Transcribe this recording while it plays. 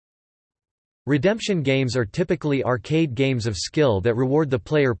Redemption games are typically arcade games of skill that reward the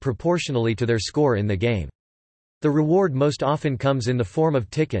player proportionally to their score in the game. The reward most often comes in the form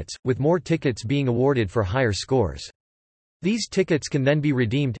of tickets, with more tickets being awarded for higher scores. These tickets can then be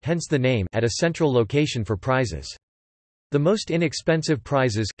redeemed, hence the name, at a central location for prizes. The most inexpensive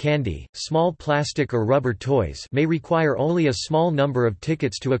prizes, candy, small plastic or rubber toys, may require only a small number of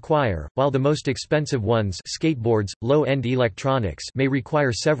tickets to acquire, while the most expensive ones, skateboards, low-end electronics, may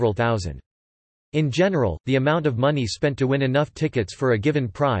require several thousand. In general, the amount of money spent to win enough tickets for a given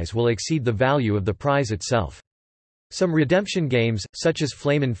prize will exceed the value of the prize itself. Some redemption games, such as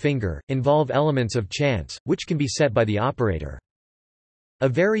Flamin' Finger, involve elements of chance, which can be set by the operator. A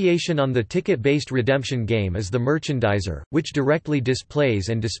variation on the ticket-based redemption game is the merchandiser, which directly displays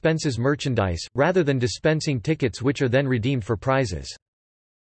and dispenses merchandise, rather than dispensing tickets which are then redeemed for prizes.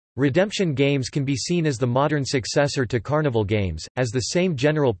 Redemption games can be seen as the modern successor to carnival games, as the same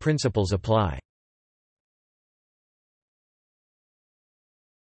general principles apply.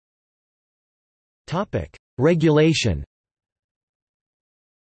 Regulation.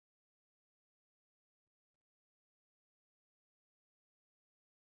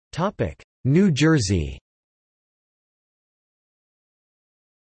 New Jersey.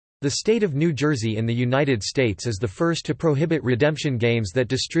 The state of New Jersey in the United States is the first to prohibit redemption games that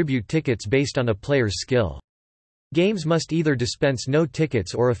distribute tickets based on a player's skill. Games must either dispense no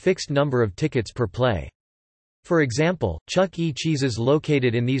tickets or a fixed number of tickets per play. For example, Chuck E. Cheese's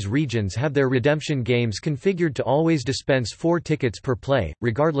located in these regions have their redemption games configured to always dispense 4 tickets per play,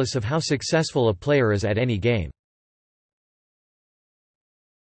 regardless of how successful a player is at any game.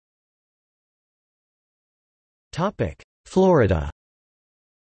 Florida.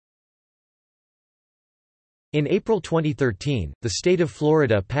 In April 2013, the state of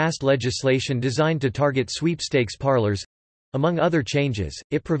Florida passed legislation designed to target sweepstakes parlors. Among other changes,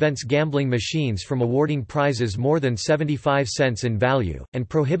 it prevents gambling machines from awarding prizes more than 75 cents in value, and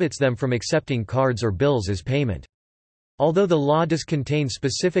prohibits them from accepting cards or bills as payment. Although the law does contain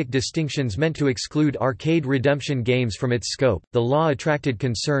specific distinctions meant to exclude arcade redemption games from its scope, the law attracted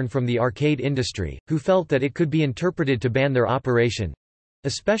concern from the arcade industry, who felt that it could be interpreted to ban their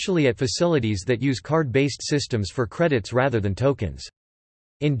operation—especially at facilities that use card-based systems for credits rather than tokens.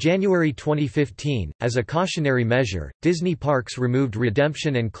 In January 2015, as a cautionary measure, Disney Parks removed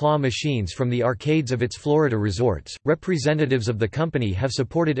redemption and claw machines from the arcades of its Florida resorts. Representatives of the company have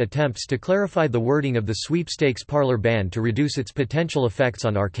supported attempts to clarify the wording of the sweepstakes parlor ban to reduce its potential effects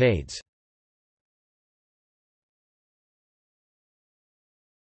on arcades.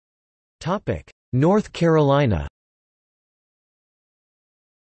 North Carolina.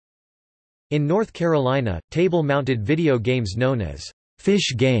 In North Carolina, table-mounted video games known as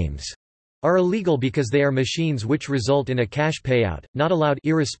fish games are illegal because they are machines which result in a cash payout, not allowed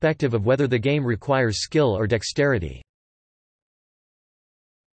irrespective of whether the game requires skill or dexterity.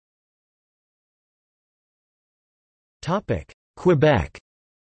 Quebec.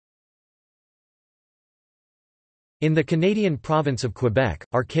 In the Canadian province of Quebec,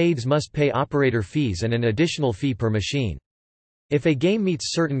 arcades must pay operator fees and an additional fee per machine. If a game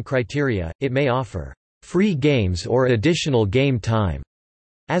meets certain criteria, it may offer free games or additional game time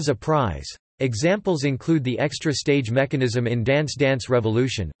as a prize. Examples include the extra stage mechanism in Dance Dance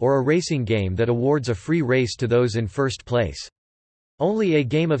Revolution, or a racing game that awards a free race to those in first place. Only a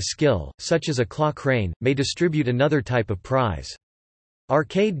game of skill, such as a claw crane, may distribute another type of prize.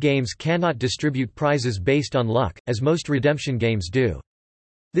 Arcade games cannot distribute prizes based on luck, as most redemption games do.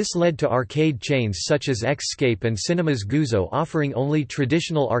 This led to arcade chains such as Xscape and Cinemas Guzzo offering only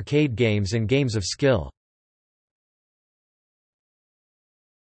traditional arcade games and games of skill.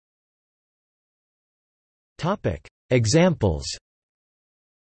 Examples.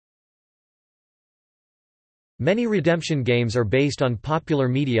 Many redemption games are based on popular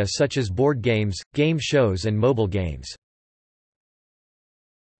media such as board games, game shows and mobile games.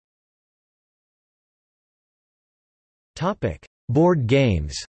 Board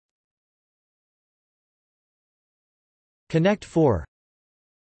games. Connect 4,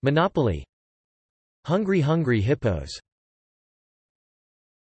 Monopoly, Hungry Hungry Hippos.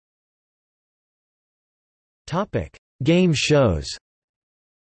 Game shows.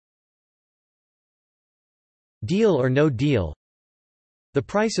 Deal or No Deal, The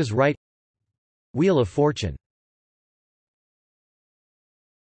Price is Right, Wheel of Fortune.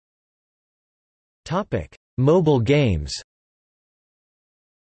 Mobile games.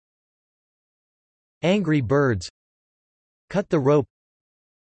 Angry Birds, Cut the Rope,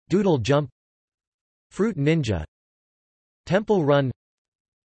 Doodle Jump, Fruit Ninja, Temple Run,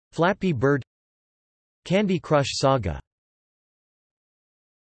 Flappy Bird, Candy Crush Saga.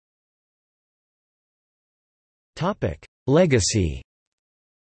 Legacy.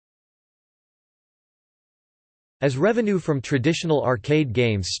 As revenue from traditional arcade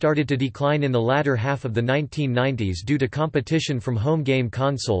games started to decline in the latter half of the 1990s due to competition from home game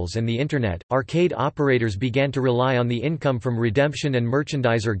consoles and the Internet, arcade operators began to rely on the income from redemption and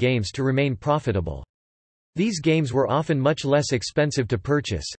merchandiser games to remain profitable. These games were often much less expensive to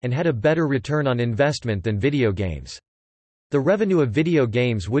purchase, and had a better return on investment than video games. The revenue of video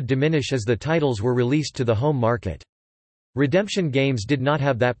games would diminish as the titles were released to the home market. Redemption games did not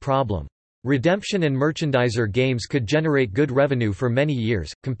have that problem. Redemption and merchandiser games could generate good revenue for many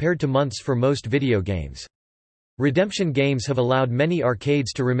years, compared to months for most video games. Redemption games have allowed many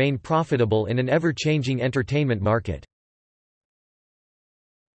arcades to remain profitable in an ever-changing entertainment market.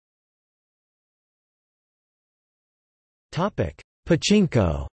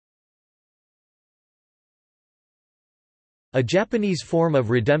 Pachinko. A Japanese form of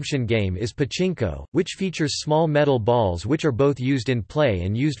redemption game is pachinko, which features small metal balls which are both used in play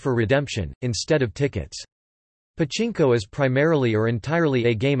and used for redemption, instead of tickets. Pachinko is primarily or entirely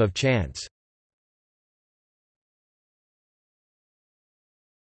a game of chance.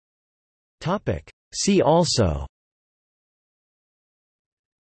 See also: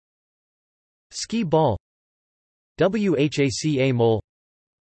 Ski ball, WHACA mole,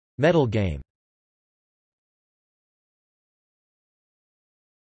 Metal game.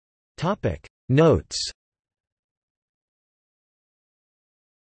 Notes